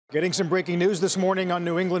Getting some breaking news this morning on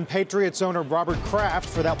New England Patriots owner Robert Kraft.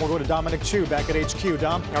 For that, we'll go to Dominic Chu back at HQ.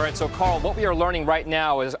 Dom? All right, so Carl, what we are learning right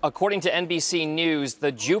now is, according to NBC News,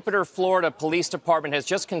 the Jupiter, Florida Police Department has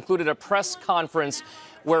just concluded a press conference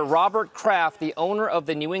where Robert Kraft, the owner of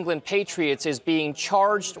the New England Patriots, is being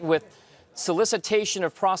charged with solicitation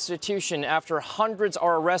of prostitution after hundreds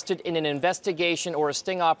are arrested in an investigation or a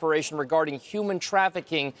sting operation regarding human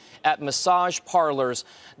trafficking at massage parlors.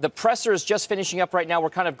 The presser is just finishing up right now.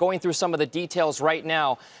 We're kind of going through some of the details right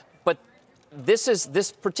now. But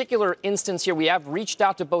this particular instance here, we have reached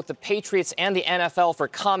out to both the Patriots and the NFL for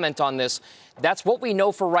comment on this. That's what we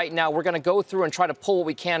know for right now. We're going to go through and try to pull what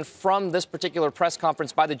we can from this particular press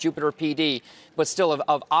conference by the Jupiter PD, but still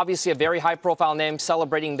of obviously a very high-profile name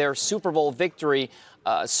celebrating their Super Bowl victory.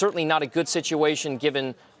 Certainly not a good situation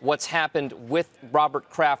given what's happened with Robert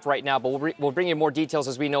Kraft right now, but we'll bring you more details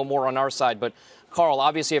as we know more on our side. But Carl,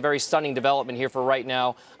 obviously a very stunning development here for right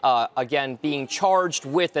now. Again, being charged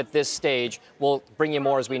with at this stage. We'll bring you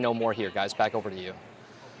more as we know more here, guys. Back over to you.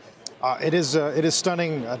 It is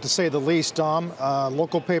stunning, to say the least, Dom.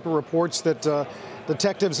 Local paper reports that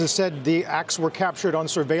detectives have said the acts were captured on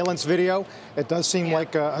surveillance video. It does seem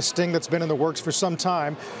like a sting that's been in the works for some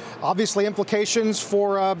time. Obviously, implications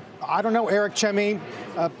for, I don't know, Eric Chemi,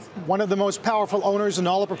 one of the most powerful owners in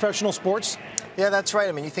all of professional sports. Yeah, that's right.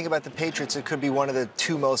 I mean, you think about the Patriots, it could be one of the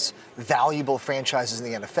two most valuable franchises in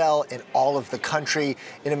the NFL, in all of the country,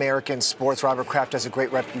 in American sports. Robert Kraft has a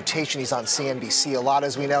great reputation. He's on CNBC a lot,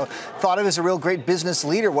 as we know. Thought of as a real great business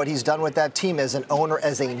leader, what he's done with that team as an owner,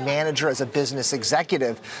 as a manager, as a business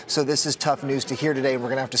executive. So this is tough news to hear today, and we're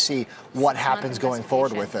going to have to see what happens going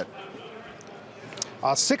forward with it.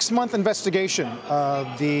 A 6-month investigation,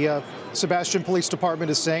 the Sebastian Police Department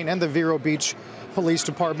is saying, and the Vero Beach Police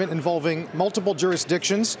Department, involving multiple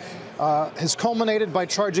jurisdictions, has culminated by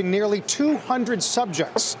charging nearly 200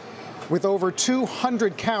 subjects with over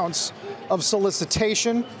 200 counts of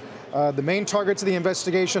solicitation. The main targets of the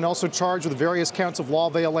investigation also charged with various counts of law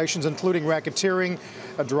violations, including racketeering,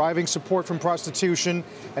 deriving support from prostitution,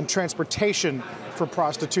 and transportation for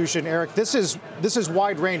prostitution. Eric, this is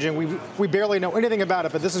wide-ranging. We barely know anything about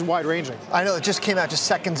it, but this is wide-ranging. I know, it just came out just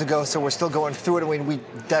seconds ago, so we're still going through it. I mean,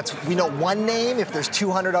 we know one name. If there's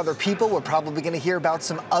 200 other people, we're probably going to hear about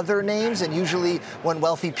some other names. And usually, when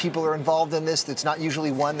wealthy people are involved in this, it's not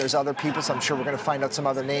usually one. There's other people. So I'm sure we're going to find out some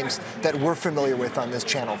other names that we're familiar with on this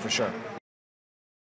channel for sure.